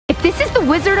This is the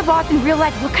Wizard of Oz in real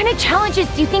life. What kind of challenges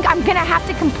do you think I'm gonna have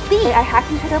to complete? I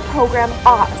hacked into their program,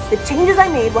 Oz. The changes I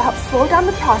made will help slow down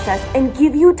the process and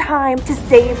give you time to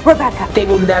save Rebecca. They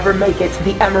will never make it to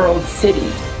the Emerald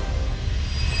City.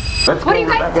 Let's What go, are you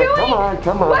guys Rebecca. doing?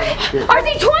 Come on. What?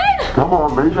 RZ Twin? Come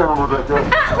on, lay down, Rebecca.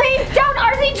 Lay down,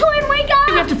 RZ Twin, wake up!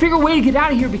 We have to figure a way to get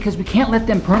out of here because we can't let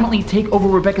them permanently take over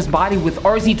Rebecca's body with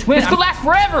RZ Twin. This could last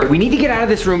forever. We need to get out of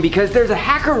this room because there's a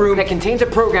hacker room that contains a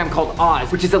program called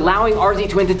Oz, which is allowing RZ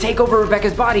Twin to take over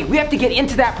Rebecca's body. We have to get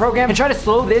into that program and try to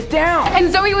slow this down.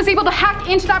 And Zoe was able to hack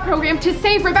into that program to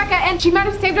save Rebecca, and she might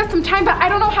have saved us some time, but I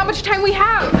don't know how much time we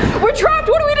have. We're trapped,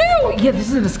 what do we do? Yeah, this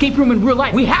is an escape room in real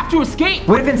life. We have to escape.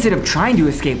 What if instead of trying to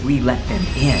escape, we let them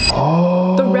in?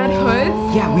 Oh. The Red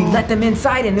Hoods? Yeah, we let them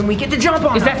inside and then we get to jump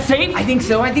on Is them. that safe? I think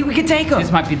so. I think we can take them.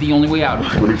 This might be the only way out.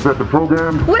 Reset the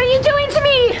program. What are you doing to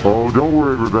me? Oh, don't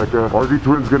worry, Rebecca. RZ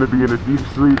Twin's gonna be in a deep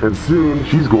sleep, and soon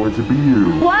she's going to be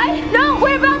you. What? No,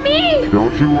 what about me?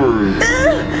 Don't you worry.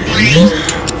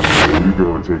 You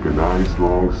go and take a nice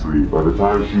long sleep. By the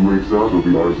time she wakes up, it'll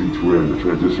be RZ Twin. The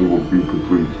transition will be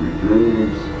complete. Sweet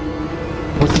dreams.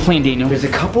 What's the plan, Daniel? There's a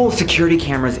couple security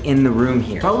cameras in the room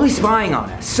here, probably spying on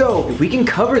us. So if we can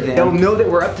cover them, they'll know that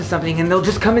we're up to something and they'll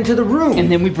just come into the room.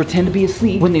 And then we pretend to be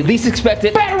asleep when they least expect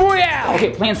it. Battle Royale! Okay,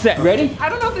 plan set. Ready? I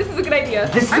don't know if this is a good idea.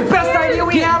 This is the best idea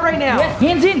we have right now. Yes,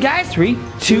 hands in, guys. 3,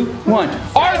 2, 1.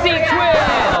 RZ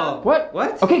Twin! What?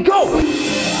 What? Okay, go!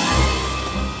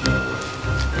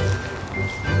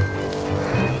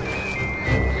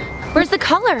 Where's the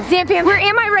color? Zamfam, where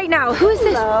am I right now? Who is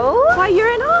this? Hello? Why, you're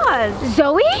in Oz.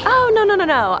 Zoe? Oh,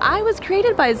 no. I was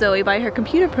created by Zoe by her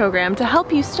computer program to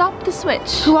help you stop the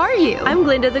switch. Who are you? I'm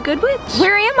Glinda the Good Witch.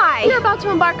 Where am I? You're about to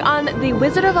embark on the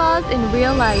Wizard of Oz in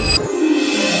real life.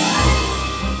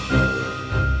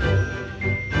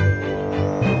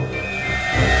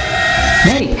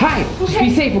 Maddie, hi! Just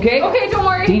be safe, okay? Okay, don't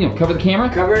worry. Daniel, cover the camera.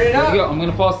 Cover it up. Here we go. I'm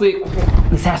gonna fall asleep.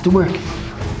 This has to work.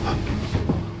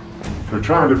 They're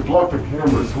trying to block the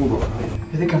cameras. Hold on.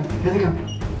 Here they come. Here they come.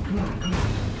 Come on.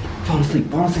 Fall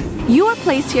asleep. Fall asleep. You are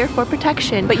placed here for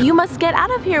protection, but you must get out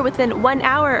of here within 1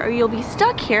 hour or you'll be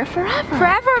stuck here forever.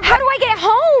 Forever? How do I get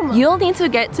home? You'll need to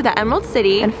get to the Emerald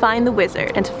City and find the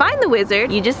wizard. And to find the wizard,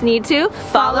 you just need to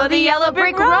follow the yellow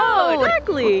brick road.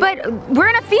 Exactly. But we're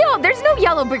in a field. There's no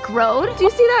yellow brick road. Do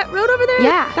you see that road over there?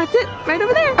 Yeah. That's it, right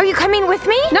over there. Are you coming with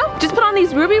me? No, just put on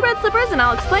these ruby red slippers and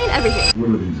I'll explain everything.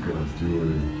 What are these guys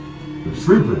doing? They're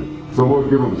sleeping. Someone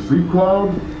give them a sleep cloud?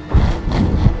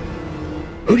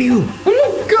 Who do you?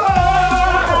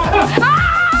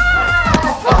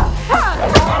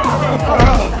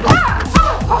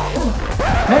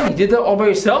 Man, you did that all by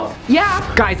yourself?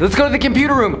 Yeah. Guys, let's go to the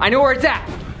computer room. I know where it's at.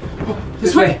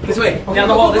 This way. This way. Down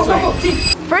the hall. This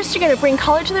way. First, you're gonna bring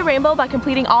color to the rainbow by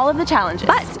completing all of the challenges.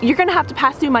 But you're gonna have to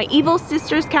pass through my evil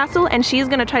sister's castle and she's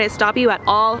gonna try to stop you at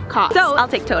all costs. So I'll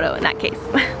take Toto in that case.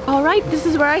 All right, this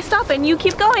is where I stop and you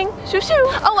keep going. Shoo shoo.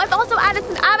 Oh, I've also added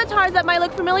some avatars that might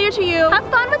look familiar to you. Have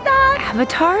fun with that.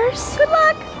 Avatars? Good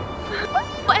luck.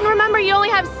 And remember, you only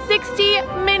have 60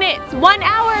 minutes. 1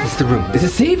 hour. This is the room. This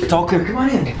is safe. It's all clear. Come on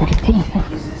in. Okay, hold on.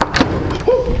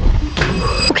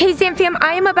 Okay, Zamfam,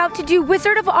 I am about to do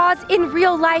Wizard of Oz in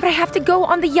real life, but I have to go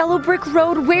on the yellow brick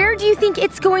road. Where do you think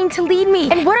it's going to lead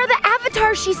me? And what are the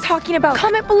avatars she's talking about?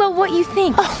 Comment below what you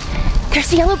think. Oh, there's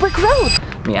the yellow brick road.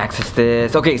 Let me access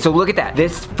this. Okay, so look at that.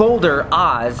 This folder,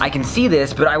 Oz, I can see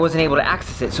this, but I wasn't able to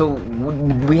access it. So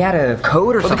we had a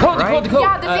code or something, right? The code.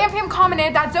 Yeah, the Zamfam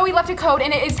commented that Zoe left a code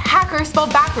and it is hacker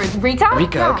spelled backwards. Rika?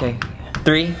 Rika, Yeah. okay.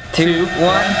 3, 2,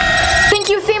 1. Thank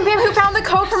you, Zamfam, who found the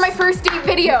code for my first date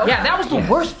video. Yeah, that was the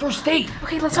worst first date.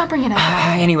 Okay, let's not bring it up.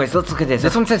 Anyways, let's look at this.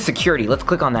 This one says security. Let's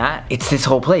click on that. It's this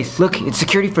whole place. Look, it's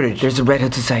security footage. There's the Red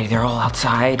Hood Society. They're all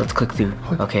outside. Let's click through.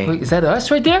 Okay. Wait, is that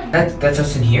us right there? That's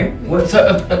us in here? What's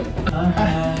up?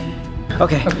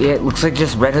 Okay, yeah, it looks like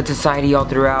just Red Hood Society all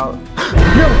throughout.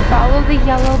 Follow the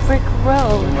yellow brick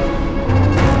road.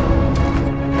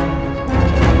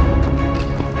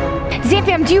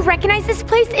 Zamfam, do you recognize this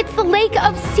place? It's the Lake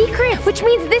of Secrets, which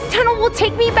means this tunnel will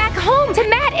take me back home to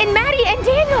Matt and Maddie and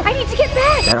Daniel. I need to get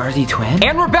back. Is that RZ Twin?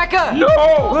 And Rebecca! No!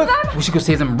 Look. We should go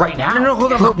save them right now. No,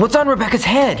 hold on. Look, what's on Rebecca's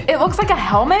head? It looks like a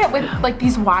helmet with like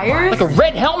these wires. Like a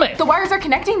red helmet. The wires are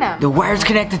connecting them. The wire's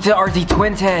connected to RZ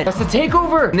Twin's head. That's the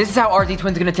takeover. And this is how RZ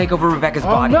Twin's gonna take over Rebecca's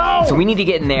body. No! So we need to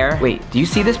get in there. Wait, do you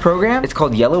see this program? It's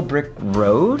called Yellow Brick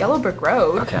Road. Yellow brick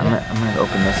road. Okay, I'm gonna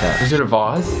open this up. Wizard of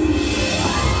Oz?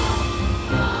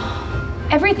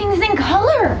 Everything's in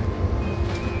color.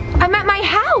 I'm at my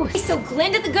house. house. So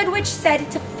Glinda the Good Witch said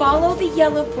to follow the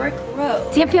yellow brick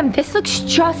road. Zamfam, this looks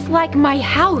just like my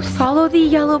house. Follow the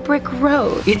yellow brick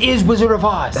road. It is Wizard of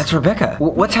Oz. That's Rebecca.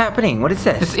 What's happening? What is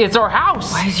this? It's our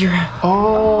house. Why is your...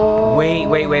 Oh.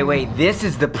 Wait. This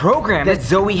is the program that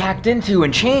Zoe hacked into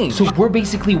and changed. So we're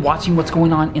basically watching what's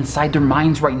going on inside their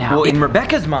minds right now. Well, in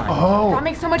Rebecca's mind. Oh. That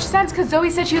makes so much sense because Zoe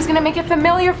said she was gonna make it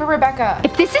familiar for Rebecca.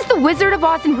 If this is the Wizard of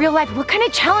Oz in real life, what kind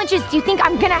of challenges do you think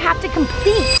I'm gonna have to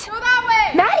complete? Go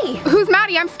that way! Maddie! Who's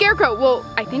Maddie? I'm Scarecrow. Well,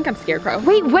 I think I'm Scarecrow.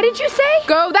 Wait, what did you say?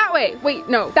 Go that way. Wait,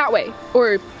 no, that way.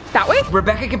 Or that way?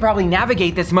 Rebecca can probably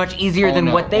navigate this much easier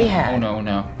than what they had. Oh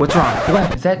no. What's wrong?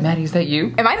 What? Is that Maddie? Is that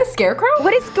you? Am I the Scarecrow?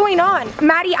 What is going on?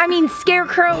 Maddie, I mean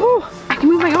Scarecrow. Ooh, I can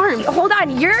move my arms. Hold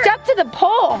on, you're stuck to the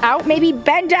pole. Out. Maybe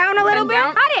bend down a little Bend bit.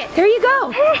 down. Got it. There you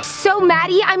go. So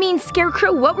Maddie, I mean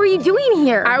Scarecrow, what were you doing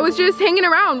here? I was just hanging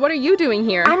around. What are you doing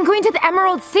here? I'm going to the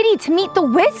Emerald City to meet the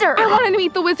wizard. I wanted to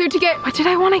meet the wizard to get, what did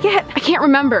I want to get? I can't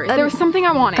remember. There was something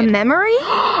I wanted. A memory?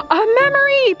 A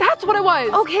memory! That's what it was.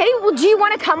 Okay, well do you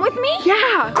want to come with me?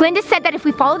 Yeah. Glinda said that if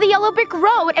we follow the yellow brick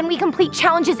road and we complete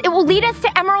challenges, it will lead us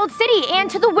to Emerald City and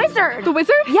to the wizard. The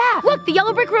wizard? Yeah, look, the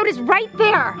yellow brick road is right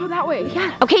there. Oh, that way.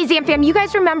 Yeah. Okay, Zamfam, you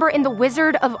guys remember in the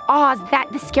Wizard of Oz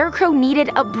that the Scarecrow needed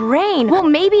a brain. Well,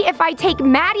 maybe if I take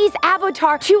Maddie's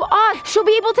avatar to Oz, she'll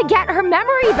be able to get her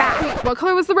memory back. What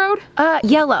color was the road?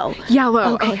 Yellow.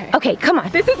 Yellow. Okay, come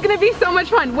on. This is gonna be so much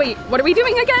fun. Wait, what are we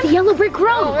doing The again? yellow brick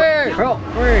road. Where?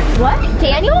 What?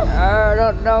 Daniel? I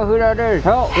don't know who that is.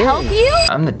 Help you?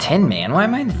 I'm the Tin Man. Why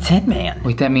am I the Tin Man?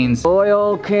 Wait, that means...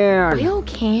 Oil can. Oil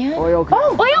can? Oil can.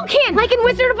 Oh, oil can, like in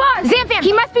Wizard of Oz. Zamfam,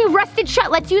 he must be rusted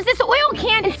shut. Let's use this oil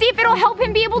can and see if it'll help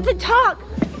him be able to talk.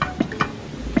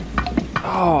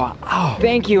 Oh,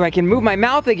 thank you. I can move my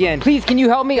mouth again. Please, can you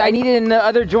help me? I need it in the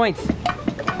other joints.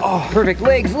 Oh, perfect.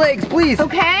 Legs, please.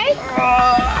 Okay.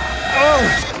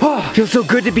 Feels so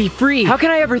good to be free. How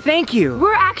can I ever thank you?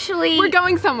 We're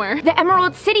going somewhere. the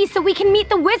Emerald City so we can meet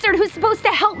the wizard who's supposed to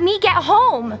help me get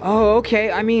home. Oh,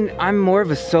 okay. I mean, I'm more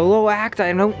of a solo act.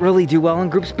 I don't really do well in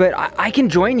groups, but I can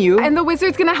join you. And the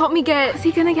wizard's gonna help me get, is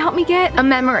he gonna help me get? A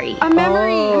memory. A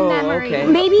memory. Oh, A memory. okay.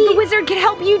 Maybe the wizard could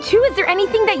help you too. Is there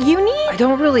anything that you need? I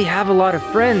don't really have a lot of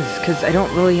friends because I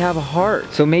don't really have a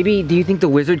heart. So maybe, do you think the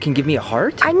wizard can give me a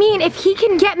heart? I mean, if he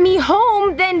can get me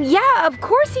home, then yeah, of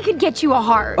course he could get you a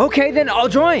heart. Okay, then I'll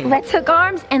join. Let's hook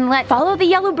arms and let's follow the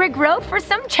yellow brick road for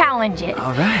some challenges.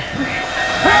 All right.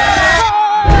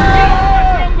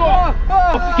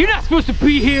 You're not supposed to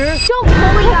be here. Don't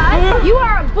bully us. You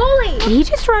are a bully. Did he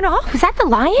just run off? Was that the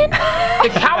lion? The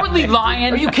cowardly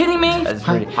lion. Are you kidding me? That's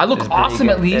pretty- I look that's pretty awesome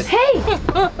good. at least. Hey.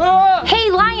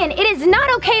 Hey, lion, it is not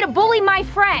okay to bully my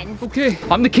friends. Okay,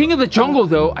 I'm the king of the jungle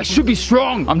though. I should be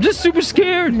strong. I'm just super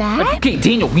scared. Matt? Okay,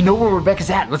 Daniel, we know where Rebecca's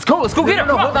at. Let's go get her.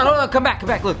 No, Come hold on. Come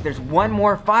back. Look, there's one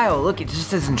more file. Look, it just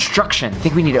says instruction. I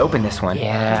think we need to open this one.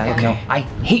 Yeah, Okay. no, I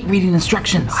hate reading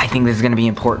instructions. I think this is gonna be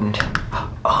important.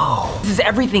 Oh, this is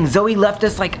everything. Zoe left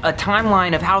us like a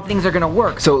timeline of how things are gonna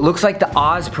work. So it looks like the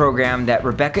Oz program that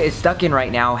Rebecca is stuck in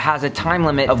right now has a time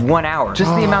limit of 1 hour.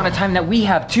 Just the amount of time that we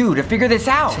have too to figure this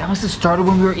out. That must have started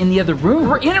when we were in the other room.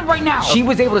 We're in it right now. She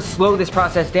was able to slow this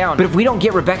process down, but if we don't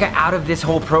get Rebecca out of this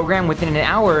whole program within an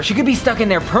hour, she could be stuck in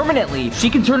there permanently. She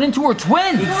can turn into her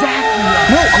twin.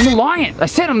 Exactly. No, I'm the lion. I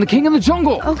said I'm the king of the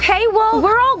jungle. Okay, well,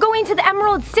 we're all going to the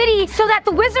Emerald City so that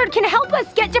the wizard can help us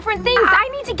get different things. I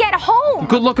need to get home.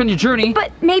 Good luck on your journey.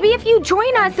 But maybe if you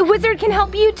join us, the wizard can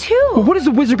help you too. What is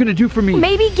the wizard gonna do for me?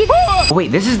 Maybe give Oh,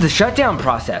 wait, this is the shutdown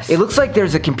process. It looks like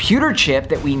there's a computer chip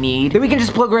that we need that we can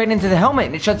just plug right into the helmet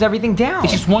and it shuts everything down.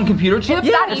 It's just one computer chip? It's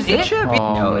that That's easy? the chip.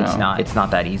 Oh, no, it's no. not. It's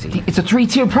not that easy. It's a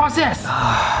 3-tier process.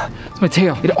 It's my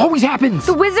tail. It always happens.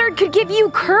 the wizard could give you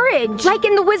courage, like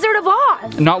in the Wizard of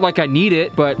Oz. Not like I need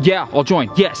it, but yeah, I'll join.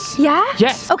 Yes. Yeah?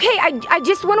 Yes. Okay, I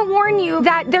just want to warn you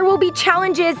that there will be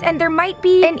challenges and there might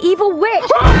be an evil witch.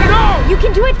 Oh, You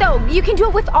can do it though. You can do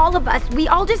it with all of us. We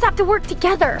all just have to work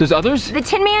together. There's others? The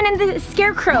Tin Man and the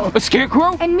Scarecrow. A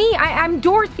scarecrow? And me, I'm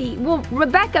Dorothy. Well,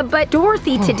 Rebecca, but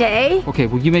Dorothy today. Okay,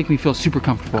 well, you make me feel super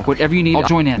comfortable. Whatever you need, I'll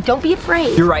join in. Don't be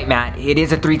afraid. You're right, Matt. It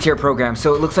is a 3-tier program,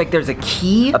 so it looks like there's a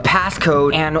key, a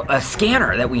passcode, and a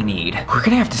scanner that we need. We're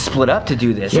gonna have to split up to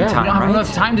do this in Yeah, time, we don't have right?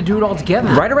 enough time to do it all together.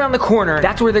 Right around the corner,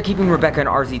 that's where they're keeping Rebecca and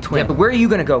RZ twin. Yeah. But where are you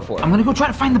gonna go for? I'm gonna go try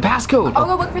to find the passcode. I'll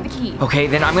go look for the key. Okay,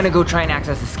 then I'm gonna go try and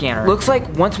access the scanner. Looks like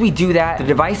once we do that, the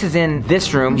device is in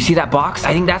this room. You see that box?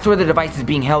 I think that's where the device is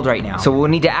being held right now. So we'll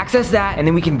need to access that, and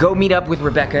then we can go meet up with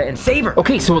Rebecca and save her.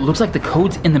 Okay, so it looks like the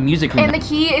code's in the music room. And the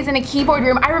key is in a keyboard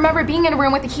room. I remember being in a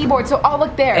room with a keyboard, so I'll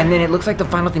look there. And then it looks like the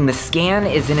final thing, the scan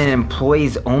is in an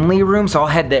employees only plenty of room, so I'll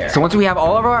head there. So once we have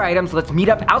all of our items, let's meet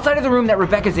up outside of the room that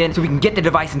Rebecca's in so we can get the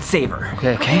device and save her.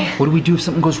 Okay. What do we do if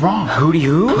something goes wrong? Hooty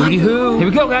hoo? Hooty hoo. Here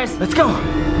we go, guys. Let's go.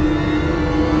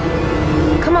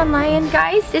 Come on, Lion.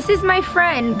 Guys, this is my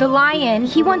friend, the Lion.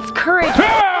 He wants courage.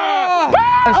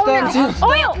 I'm stuck too.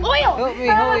 Oil! Help me,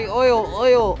 Holly.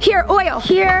 Oil. Here, oil.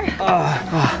 Here.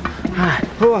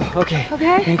 Okay.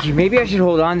 Okay. Thank you. Maybe I should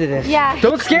hold on to this. Yeah.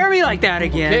 Don't scare me like that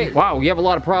again. Okay. Wow, we have a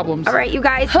lot of problems. All right, you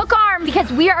guys, hook arms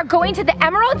because we are going to the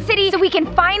Emerald City so we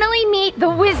can finally meet the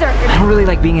wizard. I don't really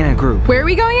like being in a group. Where are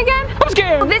we going again? I'm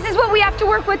scared. This is what we have to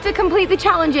work with to complete the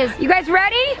challenges. You guys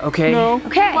ready? Okay. No.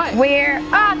 Okay. What? We're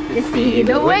off to see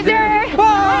the wizard.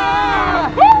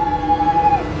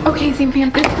 Okay, Zam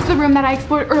Fam, this is the room that I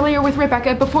explored earlier with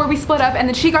Rebecca before we split up and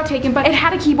then she got taken, but it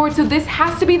had a keyboard, so this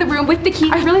has to be the room with the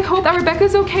key. I really hope that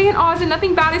Rebecca's okay in Oz and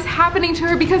nothing bad is happening to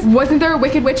her because wasn't there a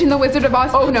Wicked Witch in the Wizard of Oz?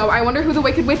 Oh no, I wonder who the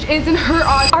Wicked Witch is in her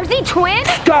Oz. RZ Twin?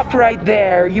 Stop right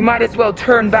there. You might as well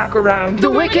turn back around. The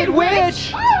Wicked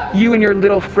Witch! You and your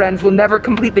little friends will never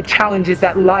complete the challenges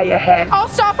that lie ahead. I'll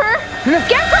stop her.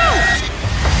 Scarecrow!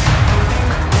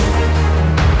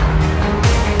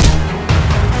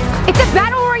 It's a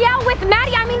battle royale with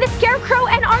Maddie, the Scarecrow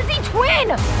and RZ Twin!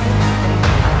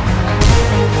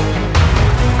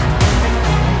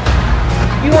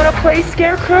 You want to play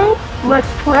Scarecrow?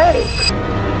 Let's play.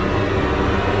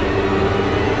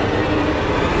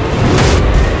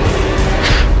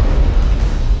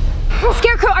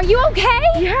 Scarecrow, are you okay?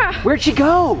 Yeah. Where'd she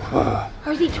go?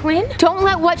 RZ Twin? Don't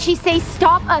let what she says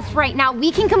stop us right now.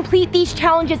 We can complete these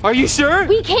challenges. Are you sure?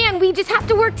 We can. We just have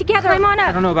to work together. Climb on I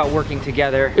up. don't know about working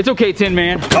together. It's okay, Tin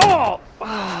Man. Oh!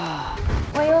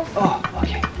 Oil. Oh,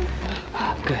 okay.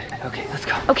 Good. Okay, let's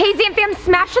go. Okay, Zam Fam,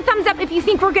 smash the thumbs up if you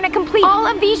think we're gonna complete all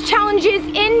of these challenges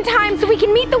in time so we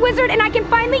can meet the wizard and I can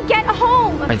finally get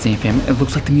home. All right, Zam Fam, it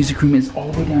looks like the music room is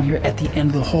all the way down here at the end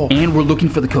of the hall. And we're looking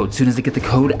for the code. As soon as I get the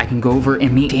code, I can go over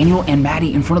and meet Daniel and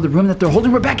Maddie in front of the room that they're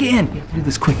holding Rebecca in. We have to do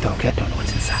this quick though, okay? I don't know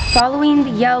what's inside. Following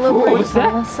the yellow brick. what's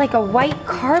that? It's like a white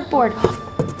cardboard.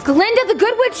 Glinda the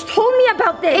Good Witch told me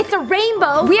about this. It's a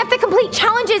rainbow. We have to complete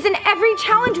challenges and every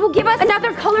challenge will give us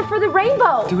another color for the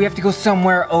rainbow. Do we have to go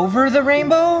somewhere over the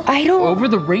rainbow? I don't Over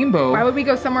the rainbow. Why would we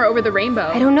go somewhere over the rainbow?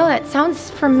 I don't know. That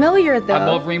sounds familiar though. I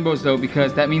love rainbows though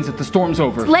because that means that the storm's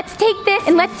over. Let's take this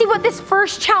and let's see what this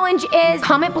first challenge is.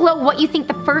 Comment below what you think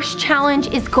the first challenge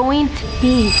is going to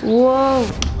be. Whoa.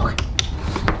 Okay.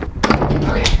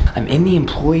 I'm in the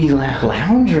employee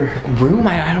lounge or room.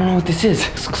 I don't know what this is.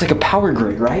 This looks like a power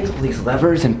grid, right? All these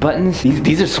levers and buttons.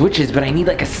 These are switches, but I need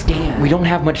like a scan. We don't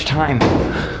have much time.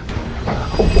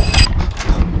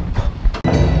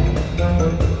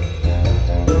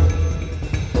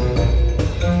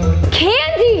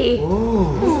 Candy!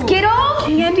 Ooh. Skittles?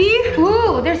 Candy?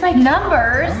 Ooh, there's like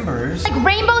numbers. Numbers? Like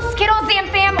rainbow Skittles, Zam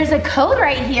Fam. There's a code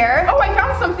right here. Oh, I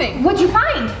found something. What'd you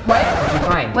find? What?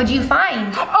 Fine. What'd you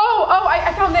find? Oh,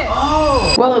 I found this.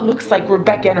 Oh! Well, it looks like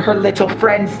Rebecca and her little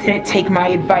friends didn't take my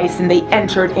advice and they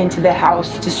entered into the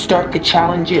house to start the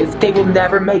challenges. They will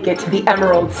never make it to the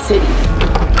Emerald City.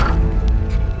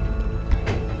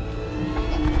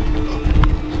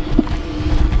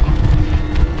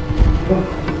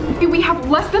 We have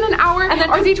less than an hour and then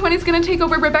RZ Twin is gonna take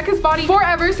over Rebecca's body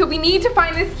forever, so we need to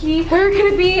find this key. Where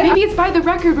could it be? Maybe it's by the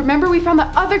record. Remember we found the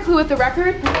other clue at the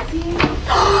record? Let's see.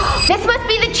 This must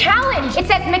be the challenge. It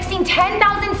says mixing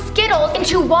 10,000 Skittles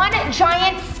into one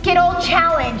giant Skittle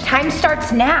challenge. Time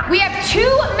starts now. We have 2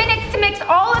 minutes to mix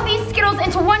all of these Skittles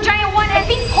into one giant one and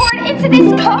be poured into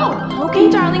this code. Okay,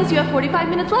 darlings, you have 45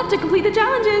 minutes left to complete the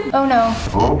challenges. Oh no.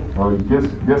 Oh, yes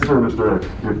sir, Mr. X.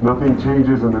 If nothing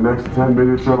changes in the next 10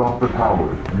 minutes, shut off the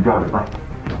power. You got it.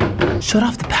 Right. Shut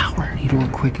off the power. I need to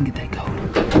work quick and get that code.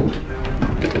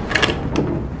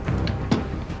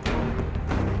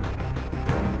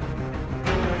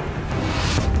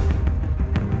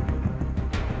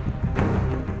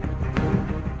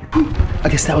 I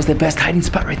guess that was the best hiding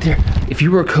spot right there. If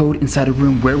you were a code inside a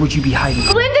room, where would you be hiding?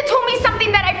 Glinda told me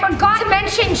something that I forgot to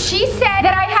mention. She said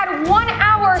that I had 1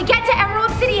 hour to get to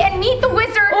Emerald City and meet the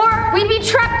wizard or we'd be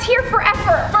trapped here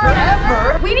forever.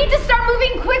 Forever? We need to start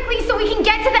moving quickly so we can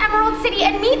get to the Emerald City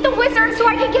and meet the wizard so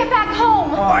I can get back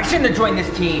home. Oh, I shouldn't have joined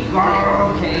this team.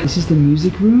 Oh, okay. This is the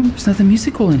music room? There's nothing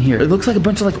musical in here. It looks like a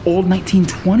bunch of like old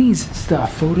 1920s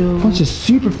stuff. Photos. Bunch of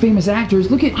super famous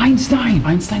actors. Look at Einstein.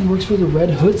 Einstein works for the Red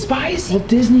Hood Spies? Walt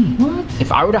Disney. What?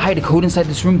 If I were to hide a code inside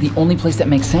this room, the only place that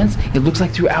makes sense, it looks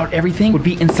like throughout everything, would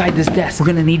be inside this desk. We're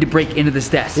gonna need to break into this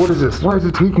desk. What is this? Why is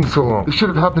it taking so long? This should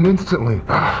have happened instantly.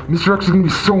 Mr. X is gonna be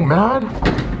so mad.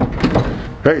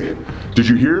 Hey, did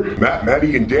you hear?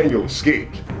 Maddie and Daniel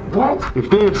escaped. What? If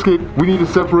they escape, we need to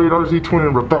separate RZ Twin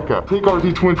and Rebecca. Take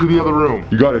RZ Twin to the other room.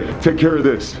 You got it. Take care of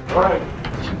this. All right.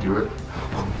 Should do it.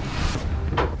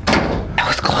 That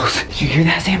was close. Did you hear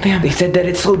that, Sam Pam? They said that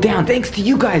it slowed down. Thanks to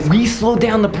you guys, we slowed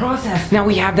down the process. Now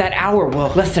we have that hour.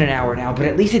 Well, less than an hour now, but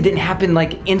at least it didn't happen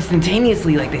like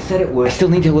instantaneously like they said it would. I still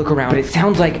need to look around, but it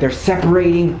sounds like they're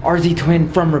separating RZ Twin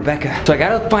from Rebecca. So I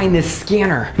gotta find this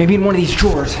scanner. Maybe in one of these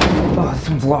drawers. Oh, this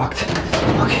one's locked.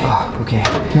 Okay. Oh, okay.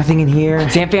 Nothing in here.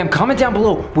 Sam Fam, comment down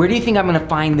below. Where do you think I'm gonna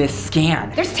find this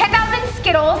scan? There's 10,000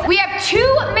 Skittles. We have 2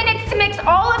 minutes to mix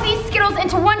all of these Skittles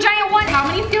into one giant one. How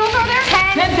many Skittles are there?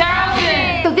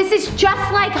 10,000. So this is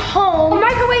just like home. A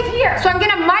microwave here. So I'm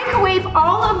gonna microwave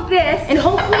all of this and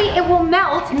hopefully it will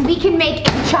melt and we can make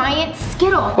a giant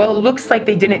Skittle. Well, it looks like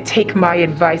they didn't take my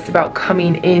advice about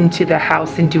coming into the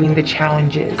house and doing the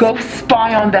challenges. Go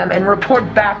spy on them and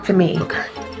report back to me. Okay.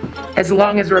 As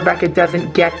long as Rebecca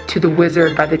doesn't get to the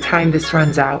wizard by the time this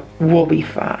runs out, we'll be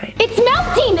fine. It's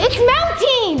melting! It's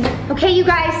melting! Okay, you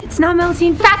guys, it's not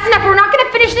melting fast enough. We're not gonna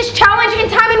finish this challenge in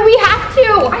time and we have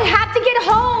to. I have to get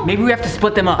home. Maybe we have to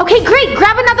split them up. Okay, great.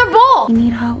 Grab another bowl. You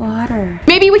need hot water.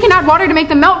 Maybe we can add water to make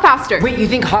them melt faster. Wait, you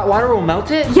think hot water will melt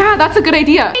it? Yeah, that's a good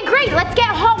idea. Okay, great. Let's get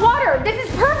hot water. This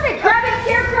is perfect. Grab it,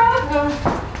 Scarecrow.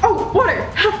 Oh, water.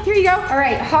 Here you go. All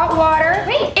right, hot water.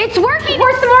 Wait, it's working.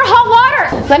 Pour some more hot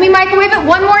water. Let me microwave it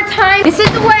one more time. This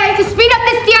is the way to speed up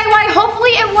this DIY.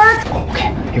 Hopefully it works.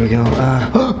 Okay, here we go.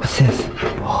 What's this?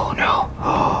 Oh no.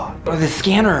 Oh, the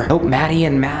scanner. Oh, Maddie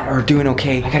and Matt are doing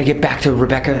okay. I gotta get back to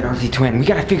Rebecca and RZ Twin. We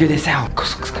gotta figure this out.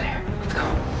 Let's go. Let's go.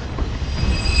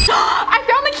 I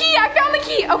found the key. I found the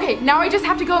key. Okay, now I just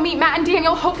have to go meet Matt and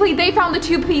Daniel. Hopefully they found the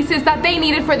 2 pieces that they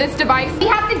needed for this device. We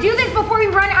have to do this before we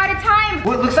run out of time.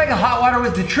 Well, it looks like the hot water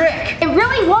was the trick. It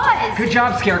really was. Good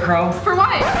job, Scarecrow. For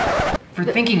what? For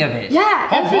thinking of it. Yeah,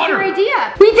 Hot that's water. your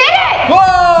idea. We did it!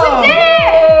 Whoa! We did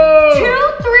it!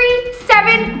 2, 3,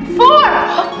 7, 4.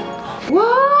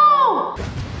 Whoa!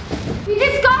 We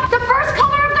just got the first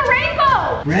color of the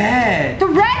rainbow. Red. The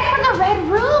red for the red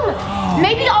room.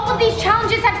 Maybe all of these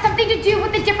challenges have something to do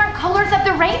with the different colors of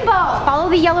the rainbow. Follow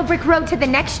the yellow brick road to the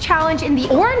next challenge in the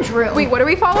orange room. Wait, what are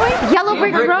we following? Yellow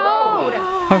brick road.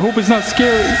 I hope it's not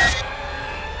scary.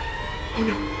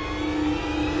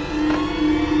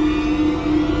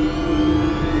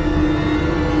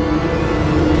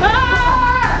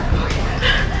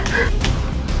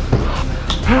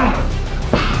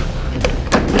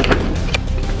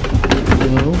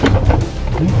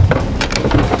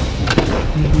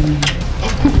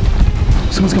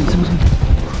 Someone's coming.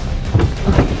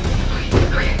 Okay.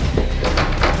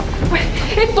 Wait,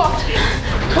 it's locked.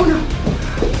 Oh no.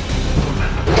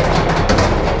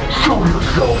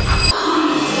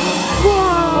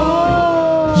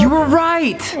 You were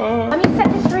right. Let me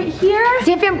set this right here.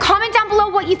 Zamfam, comment down below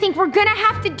what you think we're gonna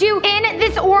have to do in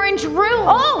this orange room.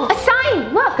 Oh, a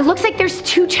sign, look. It looks like there's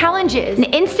 2 challenges. An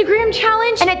Instagram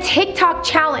challenge and a TikTok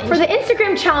challenge. For the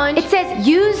Instagram challenge, it says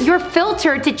use your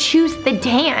filter to choose the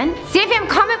dance. Zamfam,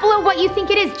 comment below what you think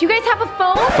it is. Do you guys have a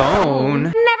phone? Phone?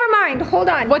 Never mind, hold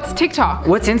on. What's TikTok?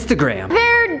 What's Instagram?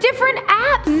 They're different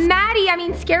apps. Maddie, I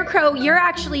mean Scarecrow, you're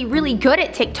actually really good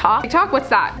at TikTok. TikTok? What's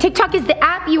that? TikTok is the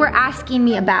app you were asking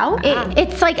me about.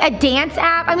 It's like a dance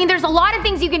app. I mean, there's a lot of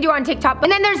things you can do on TikTok.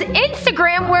 And then there's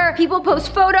Instagram where people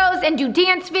post photos and do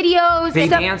dance videos. They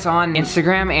dance on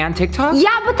Instagram and TikTok?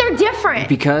 Yeah, but they're different.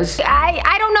 Because?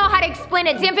 I don't know how to explain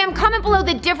it. Zamfam, comment below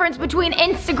the difference between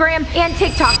Instagram and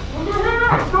TikTok.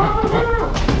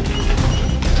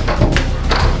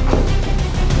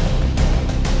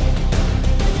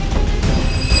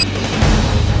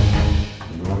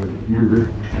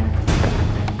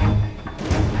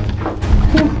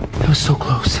 That was so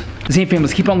close. Zamfam,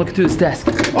 let's keep on looking through this desk.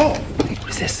 Oh, what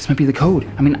is this? This might be the code.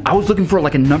 I mean, I was looking for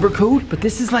like a number code, but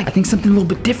this is like, I think something a little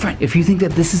bit different. If you think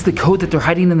that this is the code that they're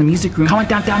hiding in the music room, comment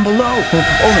down below.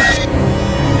 Oh no.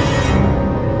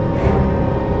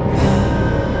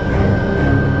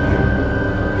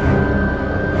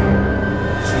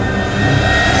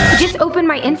 Open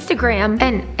my Instagram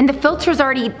and the filter's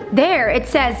already there. It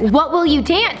says, what will you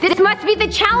dance? This must be the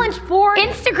challenge for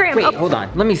Instagram. Wait, hold on.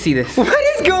 Let me see this. What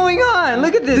is going on?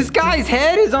 Look at this. This guy's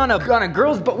head is on a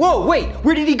girl's butt. Whoa, wait.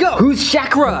 Where did he go? Who's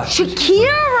Shakra? Shakira!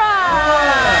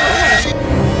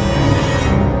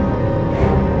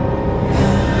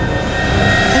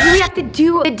 Maybe we have to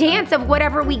do the dance of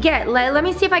whatever we get. Let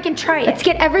me see if I can try it. Let's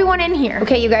get everyone in here.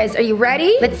 Okay, you guys, are you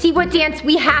ready? Let's see what dance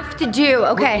we have to do,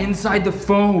 okay? We're inside the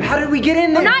phone. How did we get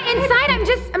in there? We're not inside,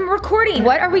 I'm recording.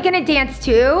 What are we gonna dance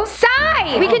to?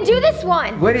 Psy! We can do this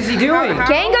one. What is he doing?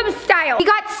 Gangnam Style. We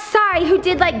got Psy who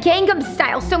did like Gangnam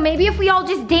Style, so maybe if we all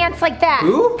just dance like that.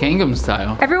 Who? Gangnam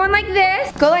Style. Everyone like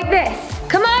this. Go like this.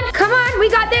 Come on, we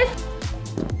got this.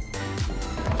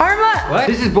 Arm up. What?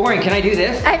 This is boring. Can I do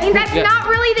this? I mean, that's not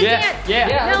really the dance.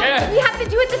 No, we have to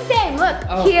do it the same.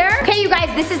 Look, here. Okay, you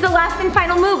guys, this is the last and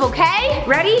final move, okay?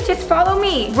 Ready? Just follow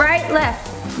me. Right, left.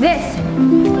 This.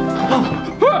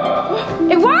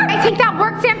 It worked! I think that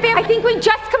worked, Sam Fam. I think we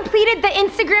just completed the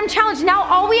Instagram challenge. Now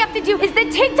all we have to do is the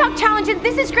TikTok challenge, and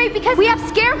this is great because we have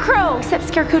Scarecrow. Except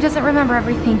Scarecrow doesn't remember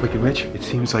everything. Wicked Witch, it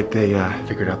seems like they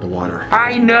figured out the water.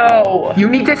 I know. You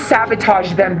need to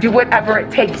sabotage them. Do whatever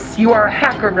it takes. You are a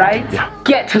hacker, right? Yeah.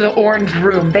 Get to the orange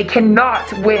room. They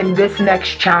cannot win this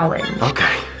next challenge.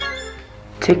 Okay.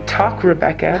 TikTok,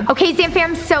 Rebecca. Okay, Sam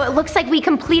Fam, so it looks like we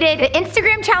completed the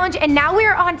Instagram challenge and now we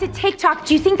are on to TikTok.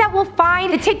 Do you think that we'll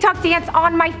find the TikTok dance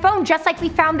on my phone just like we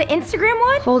found the Instagram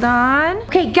one? Hold on.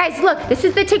 Okay, guys, look, this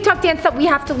is the TikTok dance that we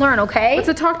have to learn, okay? What's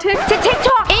a talk tick? To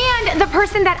TikTok. And the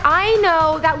person that I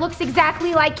know that looks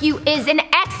exactly like you is an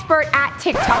expert at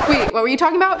TikTok. Wait, what were you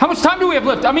talking about? How much time do we have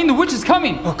left? I mean, the witch is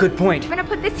coming. Oh, good point. I'm gonna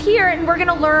put this here and we're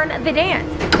gonna learn the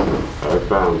dance. I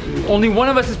found you. Only one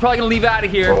of us is probably gonna leave out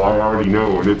of here. Well, I already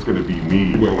know, and it's gonna be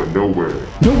me going nowhere.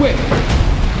 No way.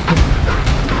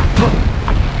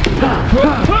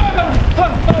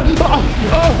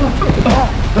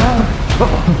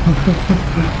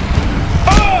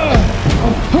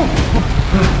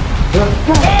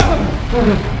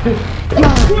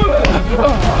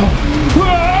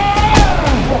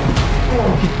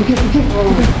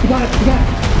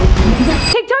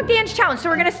 TikTok dance challenge. So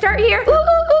we're gonna start here. Ooh, ooh, ooh,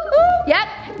 ooh. Yep.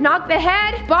 Knock the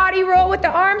head. Body roll with the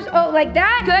arms. Oh, like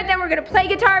that. Good. Then we're gonna play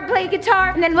guitar.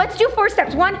 And then let's do 4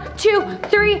 steps. 1, 2,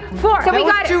 3, 4. So we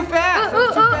got it. Too fast. Ooh, ooh,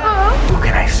 ooh, ooh. Who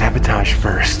can I sabotage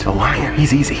first? The lion.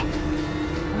 He's easy.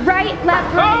 Right,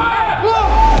 left, right.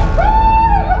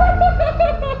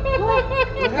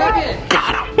 What happened?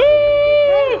 Got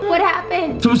him. What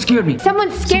happened? Someone scared me.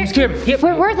 Someone scared. Someone scared me. Yep.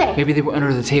 Where were they? Maybe they were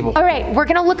under the table. All right, we're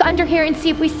gonna look under here and see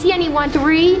if we see anyone.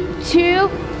 3, 2,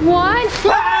 1.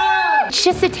 It's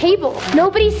just a table.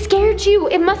 Nobody scared you.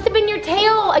 It must have been your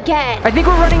tail again. I think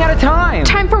we're running out of time.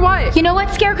 Time for what? You know what,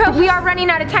 Scarecrow? We are running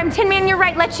out of time. Tin Man, you're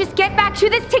right. Let's just get back to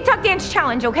this TikTok dance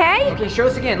challenge, okay? Okay, show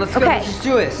us again. Let's go. Okay. Let's just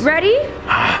do this. Ready?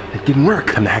 It didn't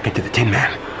work. Time to hack into the Tin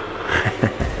Man.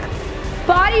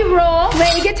 Body roll.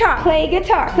 Play guitar. Play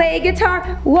guitar. Play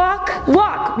guitar. Walk.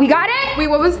 Walk. We got it? Wait,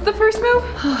 what was the first move?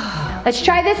 Let's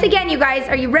try this again, you guys.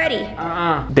 Are you ready?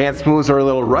 Dance moves are a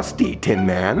little rusty, Tin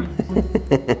Man.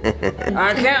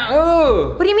 I can't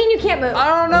move. What do you mean you can't move? I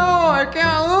don't know. I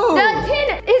can't move. The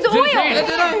tin is oil. It's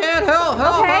in my hand. Help.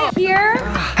 Okay, here.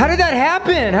 How did that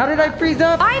happen? How did I freeze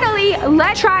up? Finally,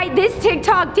 let's try this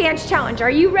TikTok dance challenge.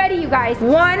 Are you ready, you guys?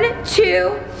 1,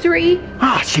 2, 3.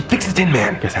 Ah, she fixed the Tin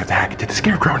Man. Guess I have to hack into the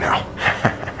Scarecrow now.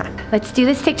 Let's do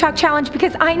this TikTok challenge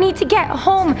because I need to get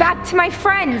home back to my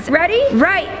friends. Ready?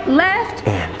 Right, left,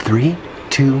 And 3,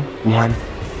 2, 1,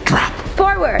 drop.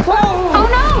 forward. Oh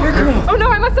no! Oh no,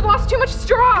 I must have lost too much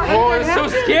straw. Oh, it's so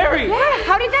scary. Yeah,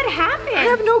 how did that happen? I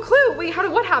have no clue. Wait,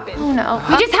 what happened? Oh no.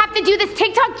 We just have to do this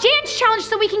TikTok dance challenge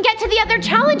so we can get to the other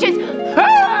challenges.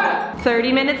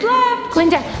 30 minutes left.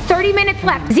 Glinda, 30 minutes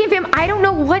left. Zamfam, I don't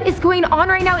know what is going on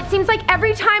right now. It seems like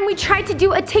every time we try to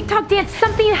do a TikTok dance,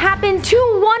 something happens to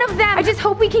one of them. I just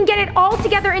hope we can get it all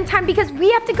together in time because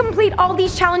we have to complete all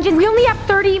these challenges. We only have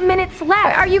 30 minutes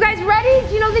left. Are you guys ready?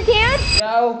 Do you know the dance?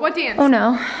 No. What dance? Oh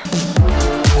no.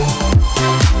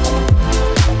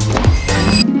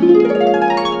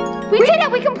 We did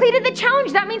it! We completed the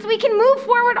challenge. That means we can move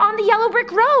forward on the yellow brick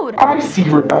road. I see,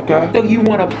 Rebecca. So you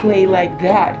want to play like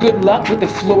that. Good luck with the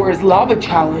floor is lava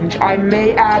challenge. I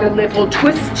may add a little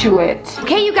twist to it.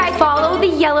 Okay, you guys, follow the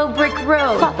yellow brick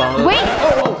road. Wait!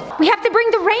 We have to bring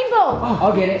the rainbow.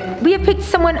 I'll get it. We have picked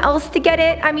someone else to get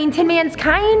it. I mean, Tin Man's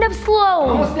kind of slow.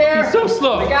 Almost there. He's so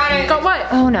slow. I got it. Got what?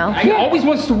 Oh no. He always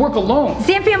wants to work alone.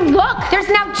 Zamfam, look! There's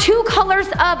now 2 colors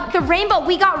of the rainbow.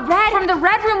 We got red from the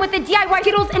red room with the DIY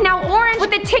Skittles and now orange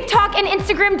with the TikTok and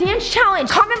Instagram dance challenge.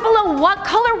 Comment below what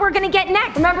color we're gonna get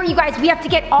next. Remember, you guys, we have to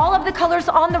get all of the colors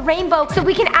on the rainbow so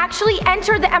we can actually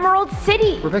enter the Emerald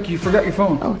City. Rebecca, you forgot your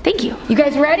phone. Oh, thank you. You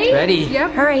guys ready? Ready.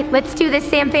 Yep. All right, let's do this,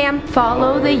 Zamfam.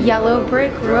 Follow the yellow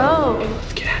brick road.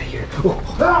 Let's get out of here.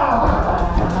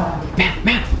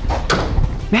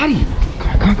 Maddie.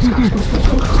 Come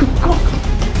on.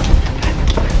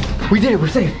 We did it, we're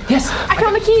safe. Yes. I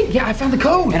found the key. Yeah, I found the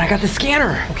code. And I got the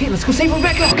scanner. Okay, let's go save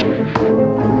Rebecca.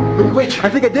 Wait, I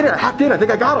think I did it. I hacked in. I think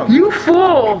I got him. You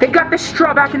fool! They got the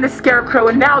straw back in the scarecrow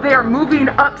and now they are moving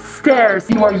upstairs.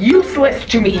 You are useless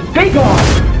to me. Be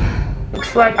gone!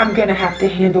 Looks like I'm gonna have to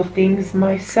handle things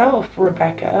myself,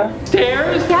 Rebecca.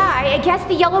 Stairs? Yeah, I guess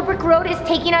the yellow brick road is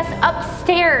taking us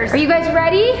upstairs. Are you guys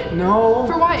ready? No.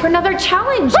 For what? For another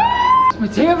challenge. My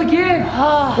tail again.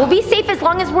 We'll be safe as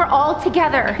long as we're all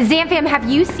together. Zamfam, have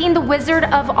you seen The Wizard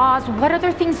of Oz? What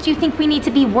other things do you think we need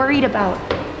to be worried about?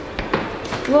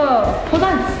 Whoa, hold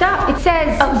on, stop. It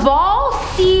says, Vol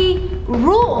C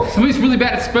rules. Somebody's really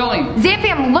bad at spelling.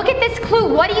 Zamfam, look at this clue.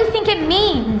 What do you think it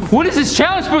means? What is this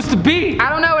challenge supposed to be? I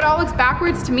don't know, it all looks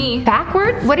backwards to me.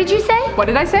 Backwards? What did you say? What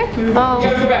did I say? Oh.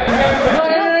 Come back. No.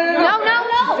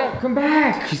 Come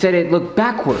back. She said it looked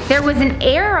backwards. There was an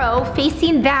arrow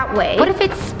facing that way. What if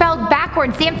it's spelled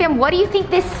backwards? Zamfam, what do you think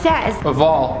this says?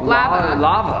 Evolve. Lava.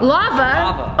 Lava.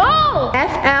 Lava? Oh!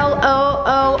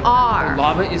 F-L-O-O-R.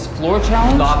 Lava is floor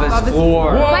challenge? Lava's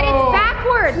floor. But it's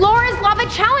backwards. Laura's lava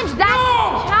challenge. That's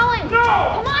the challenge.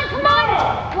 No! Come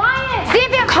on. Lion.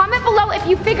 Zamfam, comment below if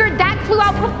you figured that clue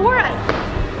out before us.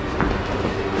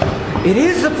 It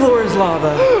is the floor is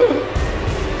lava.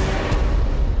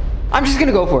 I'm just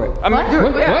gonna go for it. I'm gonna do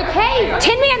it. What? Hey,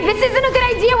 Tin Man, this isn't a good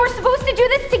idea. We're supposed to do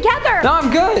this together. No, I'm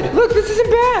good. Look, this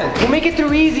isn't bad. We'll make it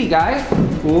through easy, guys.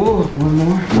 Whoa, one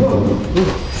more. Whoa.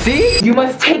 See? You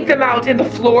must take them out in the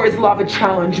floor is lava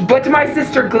challenge. But my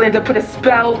sister Glinda put a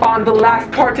spell on the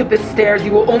last part of the stairs.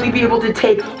 You will only be able to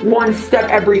take one step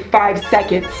every 5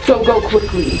 seconds. So go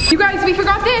quickly. You guys, we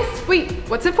forgot this. Wait,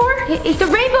 what's it for? It's the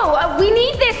rainbow. We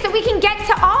need this so we can get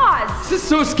to Oz. This is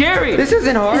so scary. This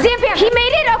isn't hard. Zamfam, he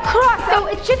made it across, so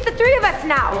it's just the 3 of us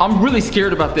now. I'm really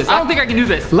scared about this. I don't think I can do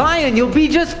this. Lion, you'll be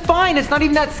just fine. It's not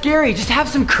even that scary. Just have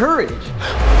some courage.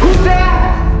 Who's that?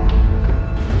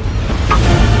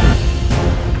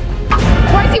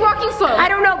 Why is he walking slow? I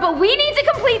don't know, but we need to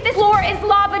complete this floor is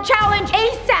lava challenge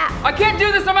ASAP. I can't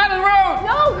do this. I'm out of the road.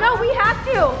 No, we have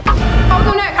to. I'll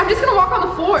go next. I'm just gonna walk on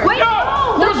the floor. Wait,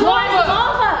 no, the there's floor is lava.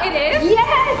 lava. It is?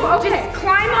 Yes. Okay. Just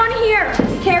climb on here.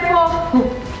 Careful.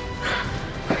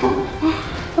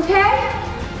 Okay?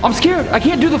 I'm scared. I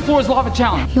can't do the floor is lava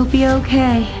challenge. You'll be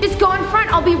okay. Just go in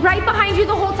front. I'll be right behind you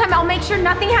the whole time. I'll make sure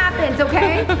nothing happens,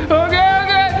 okay?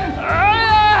 Okay.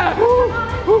 Ah!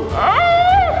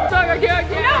 I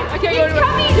can't go He's anywhere.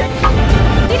 coming.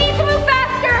 You need to move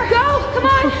faster. Go. Come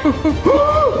on.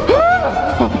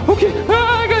 Okay. I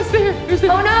gotta stay here.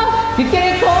 Oh no. He's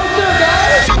getting closer,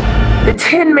 guys. The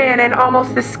Tin Man and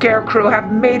almost the Scarecrow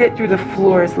have made it through the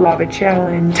floor is lava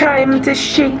challenge. Time to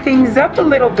shake things up a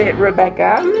little bit,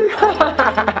 Rebecca.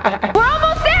 We're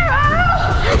almost there.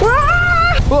 Whoa.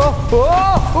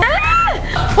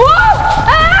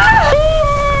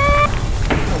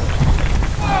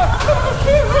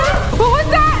 What was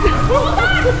that? Hold on.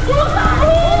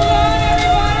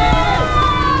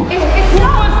 It's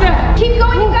not. Keep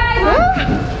going, you guys.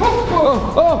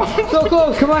 Oh, so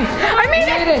close. Come on. I made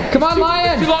it. Come on,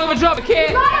 Lion. Too long of a jump. I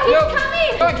can't. Lion, he's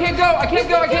coming. No, I can't go. You can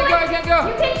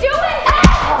do it.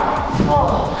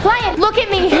 Lion, look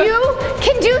at me. You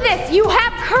can do this. You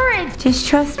have courage. Just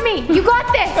trust me. You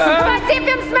got this. Come on,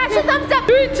 Zamfam, smash the thumbs up.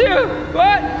 3, 2,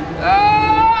 1.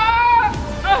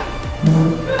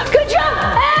 Good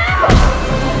job.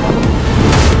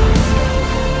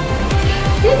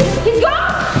 He's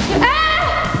gone.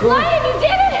 Lion, you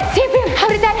did it. Zamfam, how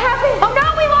did that happen? Oh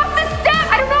no, we lost a step.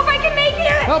 I don't know if I can make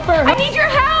it. Help her. I need your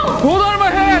help. Hold on to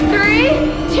my hand. 3,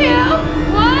 2,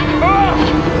 1.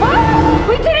 Oh,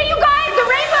 we did it, you guys. The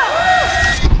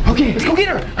rainbow. Okay, let's go get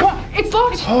her. Come on. It's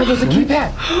locked. Oh, there's a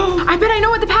keypad. I bet I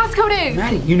know what the passcode is.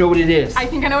 Maddie, you know what it is. I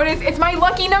think I know what it is. It's my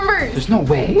lucky numbers. There's no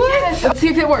way. Yes. Let's see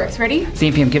if it works. Ready?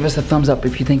 Zamfam, give us a thumbs up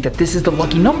if you think that this is the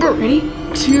lucky number. Ready?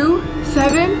 2,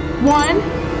 7, 1,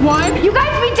 1. You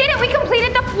guys, we did it. We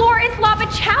completed the floor is lava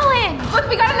challenge. Look,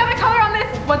 we got another color on this.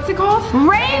 What's it called?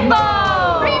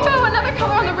 Rainbow. Rainbow. Another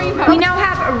color on the rainbow. We now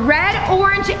have red,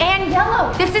 orange, and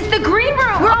yellow. This is the green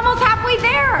room. We're almost halfway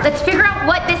there. Let's figure out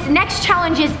what this next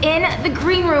challenge is in the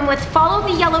green room. Let's follow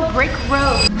the yellow brick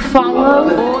road. Follow.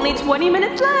 Only 20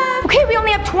 minutes left. Okay, we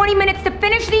only have 20 minutes to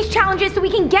finish these challenges so we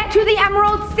can get to the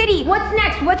Emerald City. What's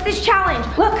next? What's this challenge?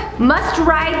 Look, must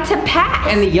ride to pass.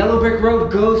 And the yellow brick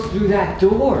road goes through that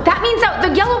door. That means that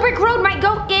the yellow brick road might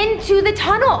go into the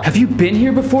tunnel. Have you been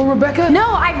here before, Rebecca?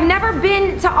 No, I've never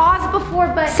been to Oz before,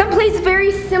 but someplace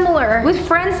very similar with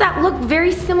friends that look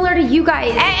very similar to you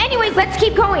guys. Anyways, let's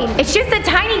keep going. It's just a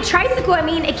tiny tricycle. I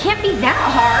mean, it can't be that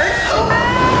hard.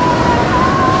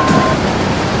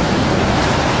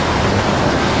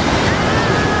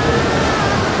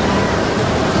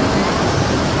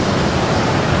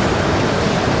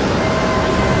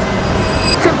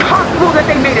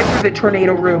 to the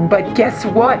tornado room, but guess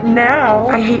what now?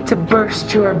 I hate to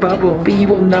burst your bubble, but you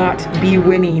will not be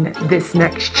winning this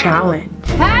next challenge.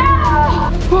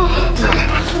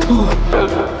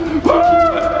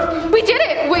 We did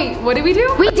it! Wait, what did we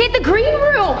do? We did the green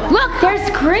room. Look, there's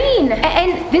green.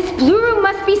 And this blue room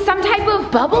must be some type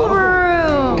of bubble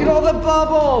room. Look at all the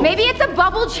bubbles. Maybe it's a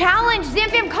bubble challenge.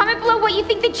 Zamfam, comment below what you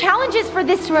think the challenge is for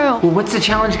this room. Well, what's the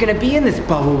challenge gonna be in this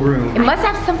bubble room? It must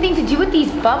have something to do with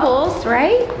these bubbles,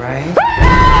 right? Right?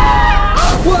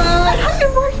 What?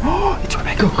 It's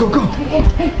Rebecca. Go.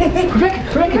 Hey,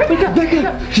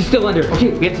 Rebecca. She's still under.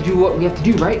 Okay, we have to do what we have to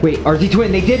do, right? Wait, RZ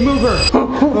Twin, they did move her.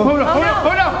 Hold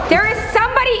on. There is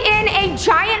somebody in a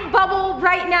giant bubble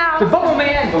right now. The bubble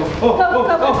man. Go.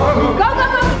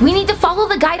 We need to follow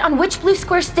the guide on which blue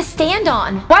squares to stand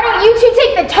on. Why don't you two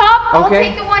take the top? I'll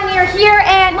take the one near here,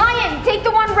 and Lion, take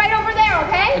the one right over there,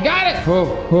 okay? I got it.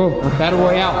 Oh, Battle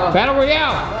Royale.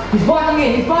 He's blocking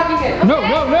it. Okay. No.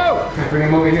 Bring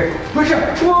him over here. Push him.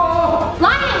 Whoa.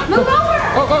 Lion, move over.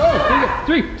 Oh.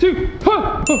 3, 2,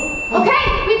 Okay,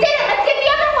 we did it. Let's get the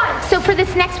other one. So for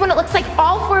this next one, it looks like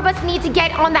all 4 of us need to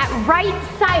get on that right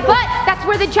side. But that's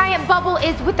where the giant bubble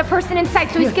is with the person inside.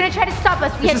 So he's gonna try to stop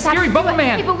us. It's a scary bubble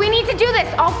man. Okay, but we need to do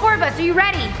this. All 4 of us. Are you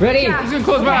ready? Ready? I'm just gonna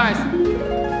close my eyes.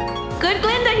 Good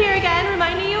Glinda here again,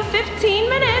 reminding you 15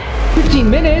 minutes. 15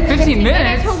 minutes? 15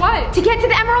 minutes? For what? To get to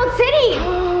the Emerald City.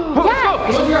 Let's go.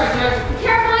 Close your eyes, guys.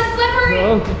 Careful, it's slippery.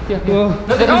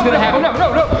 Nothing's gonna happen. No.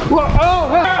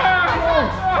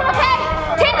 Okay,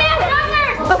 Tin Man,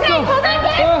 runners. Okay, hold on,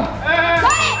 guys.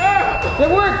 Got it. That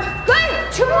worked. Good.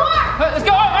 2 more. Let's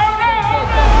go.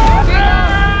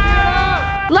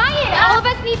 Lion, all of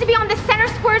us need to be on the center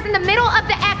squares in the middle of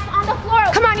the X on the floor.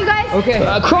 Come on, you guys. Okay.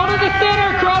 Crawl to the center.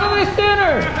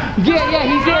 Yeah,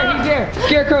 he's there.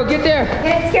 Scarecrow, get there.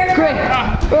 Get scared. Great.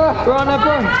 We're on that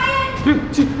board.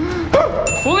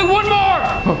 Only one more.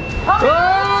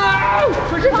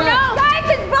 Push it back. No, guys,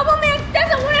 this bubble man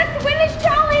doesn't want us to win this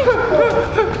challenge.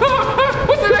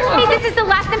 What's the next one? This is the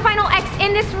last and final X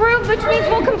in this room, which means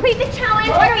we'll complete the challenge.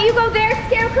 Why don't you go there,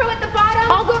 Scarecrow at the bottom?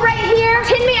 I'll go right here.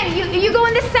 Tin Man, you go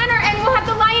in the center, and we'll have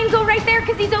the Lion go right there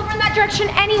because he's over in that direction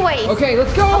anyways. Okay,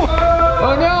 let's go.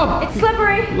 Oh no. It's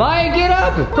slippery. Lion, get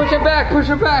up. Push it back. I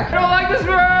don't like this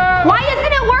room. Why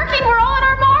isn't it working? We're all on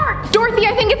our marks. Dorothy,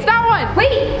 I think it's that one.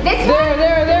 Wait, this one?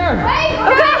 There. Wait,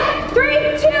 okay.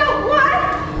 3, 2, 1.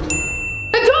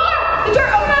 The door.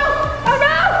 Oh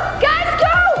no. Guys,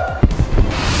 go.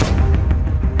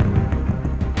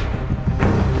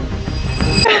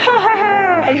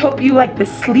 I hope you like the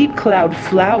sleep cloud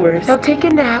flowers. Now take a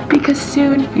nap because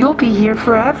soon you'll be here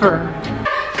forever.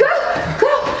 Go.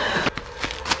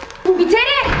 We did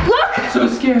it. Look. So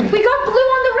scary. We got blue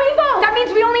on the rainbow. That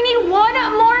means we only need 1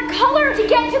 more color to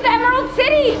get to the Emerald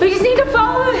City. We just need to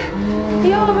follow the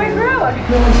yellow brick road.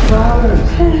 Those flowers.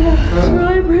 It's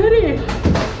really pretty.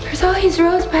 There's all these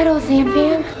rose petals,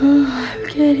 Zamfam. I'm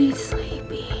getting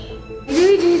sleepy.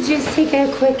 Maybe we just take a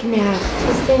quick nap.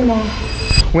 Just a nap.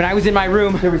 When I was in my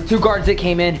room, there was 2 guards that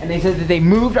came in, and they said that they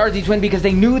moved RZ Twin because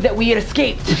they knew that we had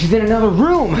escaped. She's in another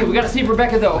room. Okay, we gotta save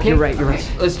Rebecca though, okay? You're right.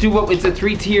 Let's do it's a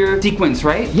 3-tier sequence,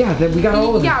 right? Yeah, we got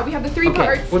all of them. Yeah, we have the 3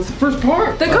 parts. What's the first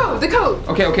part? The code.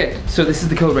 Okay. So this is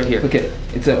the code right here. Look at it.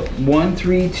 It's a 1,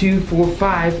 3, 2, 4,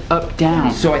 5, up,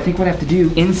 down. So I think what I have to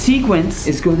do in sequence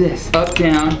is go this. Up,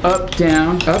 down, up,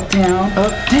 down, up, down,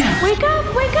 up, down. Wake up.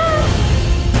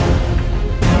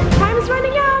 Time's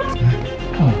running out.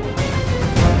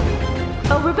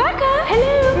 Oh, Rebecca.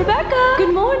 Hello, Rebecca.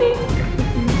 Good morning.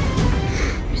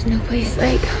 There's no place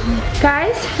like home.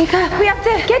 Guys, wake up. We have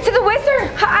to get to the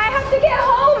wizard. I have to get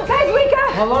home. Guys, wake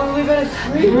up. How long have we been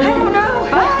asleep? I don't know.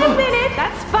 5 minutes.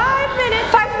 That's 5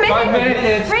 minutes. 5 minutes. 5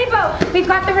 minutes. Rainbow. We've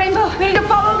got the rainbow. We need to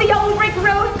follow the yellow brick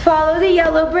road. Follow the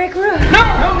yellow brick road.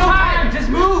 No time. Just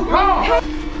move. Go.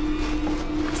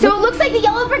 So it looks like the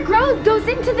yellow brick road goes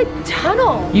into the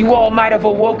tunnel. You all might have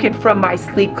awoken from my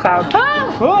sleep cloud,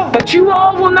 Oh! but you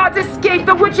all will not escape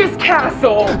the witch's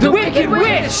castle. The Wicked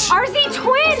Witch. RZ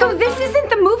Twin. So this isn't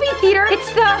the movie theater.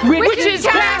 It's the Witch's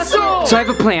Castle. So I have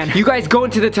a plan. You guys go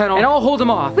into the tunnel, and I'll hold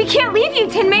them off. We can't leave you,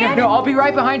 Tin Man. No, I'll be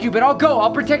right behind you, but I'll go.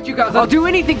 I'll protect you guys. I'll do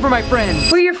anything for my friends.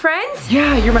 We're your friends?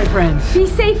 Yeah, you're my friends. Be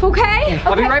safe, okay?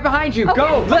 I'll be right behind you.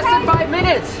 Go. Less than 5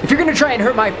 minutes. If you're gonna try and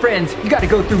hurt my friends, you gotta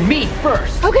go through me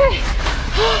first. Okay.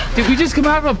 Did we just come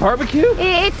out of a barbecue?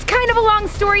 It's kind of a long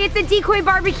story. It's a decoy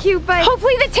barbecue, but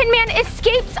hopefully the Tin Man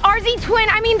escapes RZ Twin.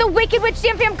 I mean, the Wicked Witch.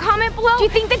 Zamfam, comment below. Do you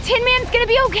think the Tin Man's gonna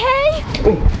be okay?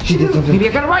 Oh, she did something. Maybe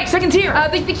I got it right. Second tier.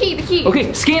 The key.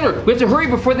 Okay, scanner. We have to hurry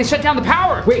before they shut down the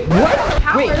power. Wait, what?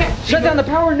 Power? Wait, shut down the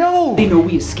power? No. They know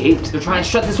we escaped. They're trying to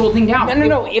shut this whole thing down.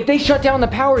 No. If they shut down the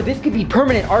power, this could be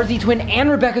permanent. RZ Twin and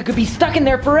Rebecca could be stuck in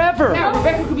there forever. Yeah,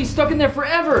 Rebecca could be stuck in there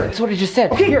forever. That's what I just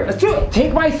said. Okay, here, let's do it.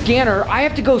 Take my scanner. I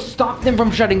have to go stop them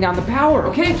from shutting down the power.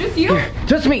 Okay, just you. Here,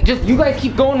 just me. Just you guys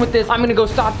keep going with this. I'm gonna go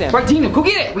stop them. Right, Dina, go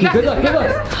get it. We got Good this. luck. We got Good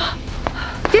this. luck.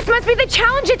 This must be the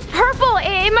challenge. It's purple.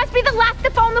 It must be the last to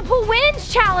fall in the pool wins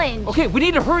challenge. Okay, we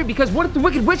need to hurry because what if the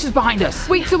Wicked Witch is behind us?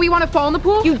 Wait, so we want to fall in the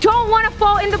pool? You don't want to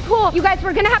fall in the pool. You guys,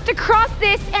 we're gonna have to cross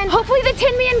this, and hopefully the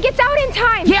Tin Man gets out in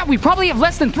time. Yeah, we probably have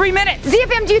less than 3 minutes.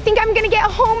 ZFM, do you think I'm gonna get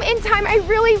home in time? I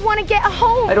really want to get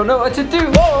home. I don't know what to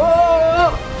do.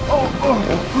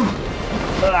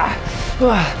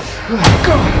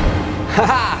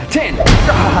 Haha, 10.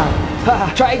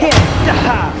 Try again.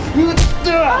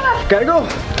 Gotta go.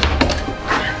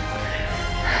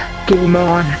 Game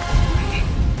on.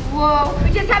 Whoa, we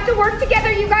just have to work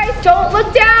together, you guys. Don't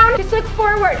look down, just look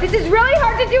forward. This is really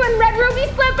hard to do in red ruby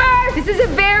slippers. This is a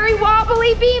very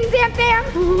wobbly beam, Zamfam.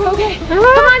 Okay, come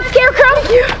on, Scarecrow. Thank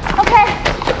you. Okay.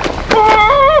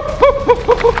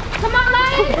 Come on,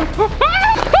 Lion.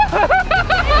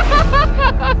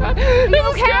 You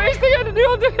okay? Thing I had to do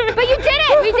all day. But you did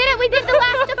it. We did the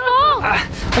last to fall.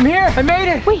 I'm here. I made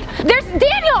it. Wait, there's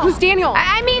Daniel. Who's Daniel?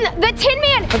 I mean, the Tin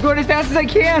Man. I'm going as fast as I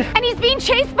can. And he's being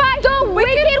chased by the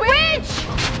Wicked Witch.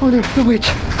 Oh no, the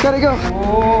witch. Gotta go.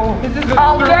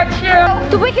 I'll get you.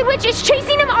 The Wicked Witch is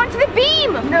chasing him onto the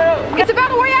beam. No. It's a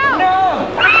battle royale. No.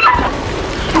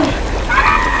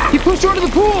 He pushed her into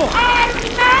the pool. I'm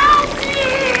melting.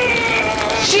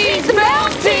 She's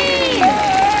melting.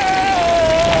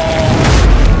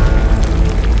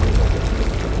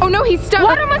 Oh no, he's stuck.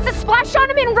 Water must have splashed on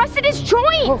him and rusted his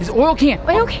joint. His oil can.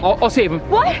 Wait, okay. I'll save him.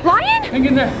 What? Lion? Hang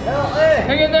in there.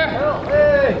 Hang in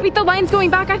there. Wait, the lion's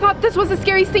going back. I thought this was the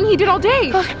scariest thing he did all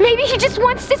day. Maybe he just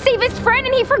wants to save his friend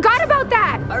and he forgot about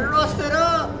that. I rusted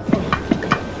up!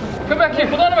 Come back here.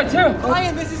 Hold on to my tail.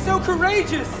 Lion, this is so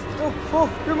courageous! Oh,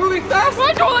 you're moving fast!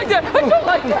 I don't like that. I don't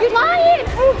like that. Lion!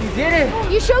 You did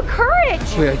it. You showed courage.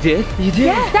 Wait, I did? You did.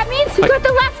 Yeah, that means you got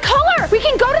the last color. We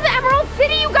can go to the Emerald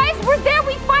City, you guys. We're there.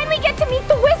 We finally get to meet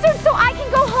the wizard so I can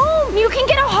go home. You can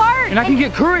get a heart. And I can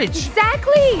get courage.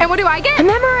 Exactly. And what do I get? A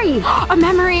memory. A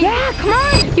memory. Yeah, come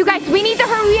on. You guys, we need to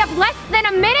hurry. We have less than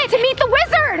a minute to meet the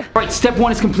wizard. All right, step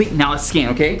 1 is complete. Now let's scan,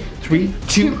 okay? 3,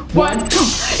 2, 1.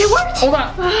 It worked. Hold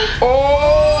on.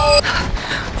 Oh!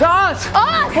 It's us.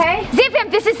 Okay. Zamfam,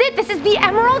 this is it. This is the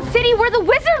Emerald City where the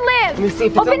wizard lives. Let me see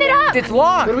if it's Open it up. It's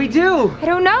locked. What do we do? I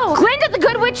don't know. Glinda the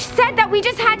Good Witch said that we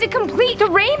just had to complete the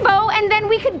rainbow and then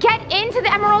we could get into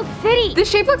the Emerald City. This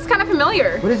shape looks kind of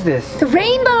familiar. What is this? The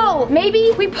rainbow.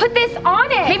 Maybe we put this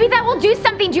on it. Maybe that will do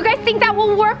something. Do you guys think that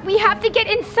will work? We have to get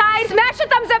inside. Smash the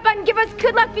thumbs up button. Give us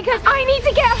good luck because I need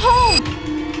to get home.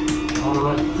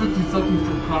 Alright, 60 seconds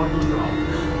to counting down.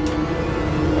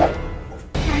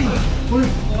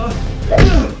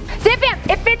 Zamfam,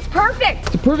 it fits perfect.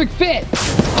 It's a perfect fit.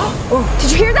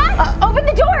 Did you hear that? Open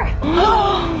the door.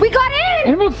 We got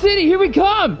in. Emerald City, here we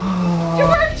come. It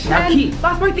worked. Now And key.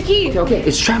 last part, the key. Okay,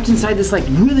 it's trapped inside this like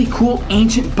really cool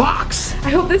ancient box. I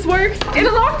hope this works. It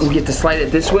unlocked. We get to slide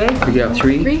it this way. Here we go.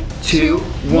 3, 2,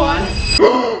 1.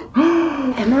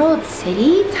 Emerald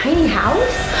City? Tiny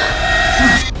house?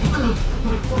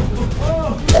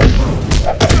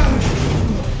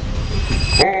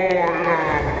 I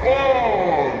am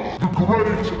Oz, the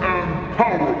great and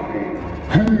powerful.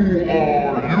 Who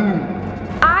are you?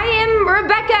 I am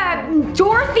Rebecca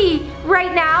Dorothy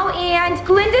right now, and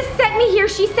Glinda sent me here.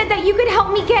 She said that you could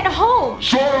help me get home.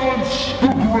 Silence! The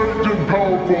great and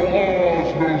powerful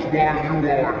Oz knows why you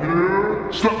are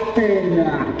here. Step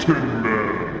forward, Tin Man.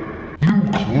 You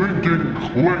clanking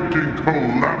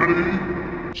calamity?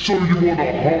 So you want a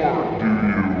heart, do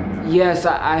you? Yes,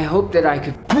 I hope that I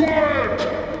could. Quiet!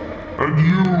 And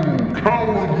you,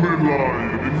 cowardly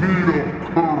lion in need of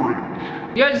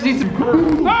courage. You guys need some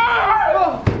courage.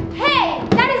 Hey,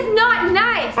 that is not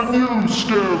nice. And you,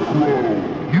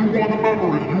 Scarecrow, you want a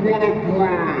memory, you want a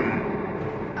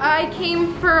brain. I came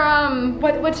for,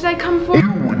 what did I come for? You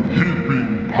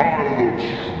heaping pile of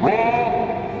straw?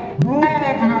 None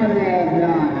of you are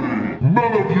worthy.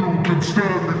 None of you can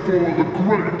stand before the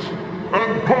great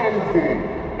and powerful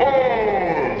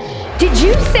Oz. Did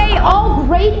you say all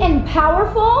great and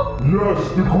powerful? Yes,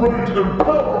 the great and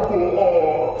powerful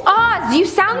Oz. Oz, you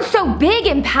sound so big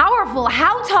and powerful.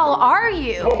 How tall are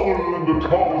you? Taller than the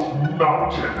tallest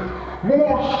mountain.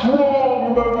 More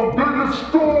strong than the biggest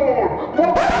storm.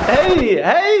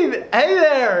 Hey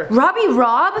there! Robbie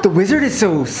Rob? The wizard is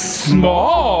so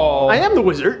small. I am the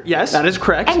wizard, yes, that is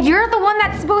correct. And you're the one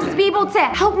that's supposed to be able to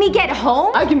help me get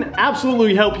home? I can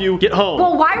absolutely help you get home.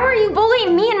 Well, why were you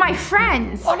bullying me and my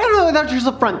friends? Oh, no, that's just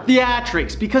a front.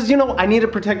 Theatrics. Because, you know, I need to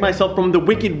protect myself from the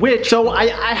Wicked Witch, so I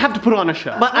have to put on a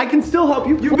show. But I can still help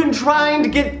you. You've been trying to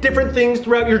get different things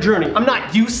throughout your journey. I'm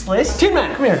not useless. Tin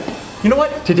Man, come here. You know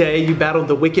what? Today you battled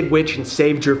the Wicked Witch and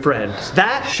saved your friends.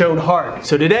 That showed heart.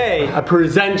 So today I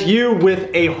present you with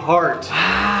a heart.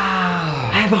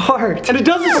 I have a heart. And it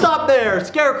doesn't stop there.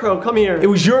 Scarecrow, come here. It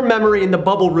was your memory in the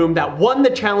bubble room that won the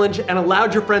challenge and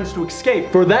allowed your friends to escape.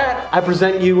 For that, I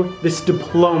present you this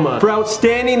diploma for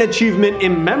outstanding achievement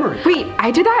in memory. Wait,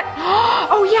 I did that?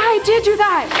 Oh yeah, I did do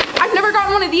that. I've never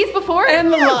gotten one of these before.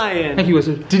 And the lion. Thank you,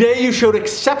 wizard. Today you showed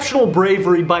exceptional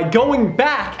bravery by going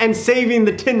back and saving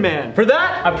the Tin Man. For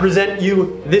that, I present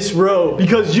you this robe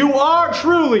because you are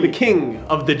truly the king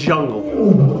of the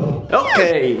jungle.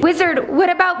 Okay. Wizard, what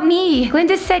about me?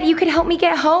 Glinda said you could help me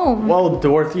get home. Well,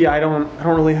 Dorothy, I don't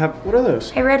really have, what are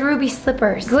those? I read Ruby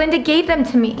slippers. Glinda gave them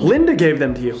to me. Linda gave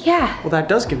them to you? Yeah. Well, that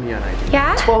does give me an idea.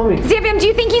 Yeah? Let's follow me. Zambiam, do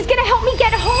you think he's gonna help me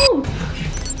get home?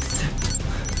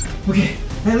 Okay,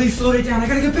 at least slow it down. I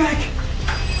gotta get back.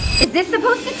 Is this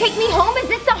supposed to take me home? Is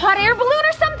this a hot air balloon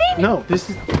or something? No, this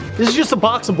is just a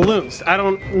box of balloons. I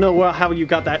don't know how you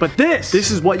got that, but this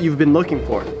is what you've been looking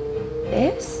for.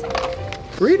 This?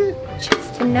 Read it.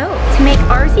 Just a note. To make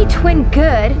RZ Twin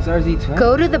good, Is RZ Twin?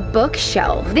 go to the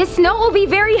bookshelf. This note will be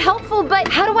very helpful, but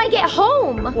how do I get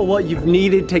home? Well, what you've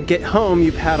needed to get home,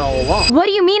 you've had all along. What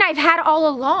do you mean I've had all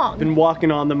along? Been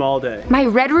walking on them all day. My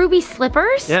red ruby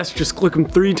slippers? Yes, just click them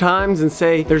 3 times and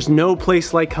say, there's no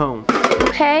place like home.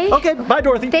 Okay. Okay, bye,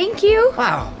 Dorothy. Thank you.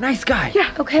 Wow, nice guy.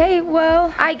 Yeah. Okay,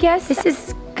 well, I guess this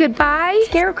is goodbye.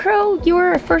 Scarecrow, you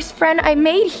were the first friend I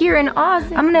made here in Oz.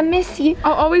 I'm gonna miss you.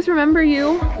 I'll always remember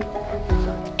you.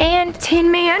 And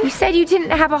Tin Man, you said you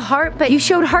didn't have a heart, but you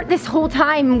showed heart this whole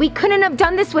time. We couldn't have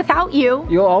done this without you.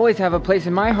 You'll always have a place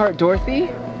in my heart, Dorothy.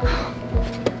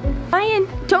 Ryan,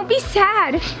 don't be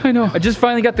sad. I know. I just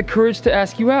finally got the courage to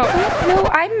ask you out. No,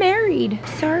 I'm married.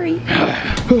 Sorry.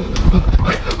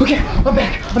 Okay, I'm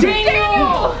back.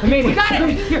 Daniel! I made it. We got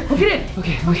it. Here, look at it.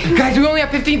 Okay. Guys, we only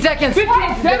have 15 seconds.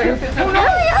 15 seconds.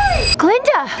 Hurry!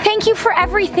 Glinda, thank you for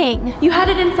everything. You had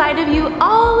it inside of you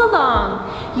all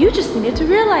along. You just needed to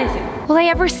realize it. Will I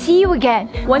ever see you again?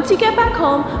 Once you get back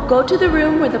home, go to the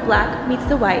room where the black meets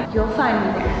the white. You'll find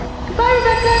me there. Goodbye,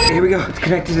 Rebecca. Here we go. It's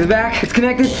connected to the back. It's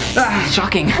connected. Ah,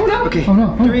 shocking. Oh no. Okay. Oh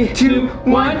no. 3, 2,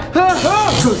 1.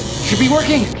 Should be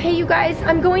working. Hey, you guys,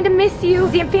 I'm going to miss you.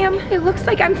 Zamfam, it looks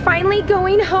like I'm finally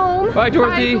going home. Bye,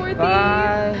 Dorothy.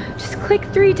 Bye, Dorothy. Just click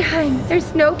 3 times.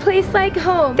 There's no place like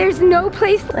home. There's no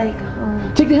place like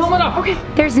home. Take the helmet off. Okay.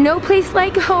 There's no place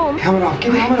like home. Helmet off.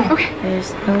 Get the helmet off. Okay.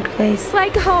 There's no place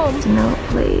like home. There's no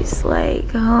place like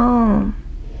home.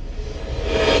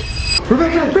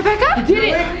 Rebecca! Rebecca? You did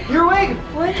it! You're awake!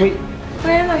 What? Wait.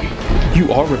 Where am I?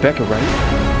 You are Rebecca,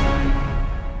 right?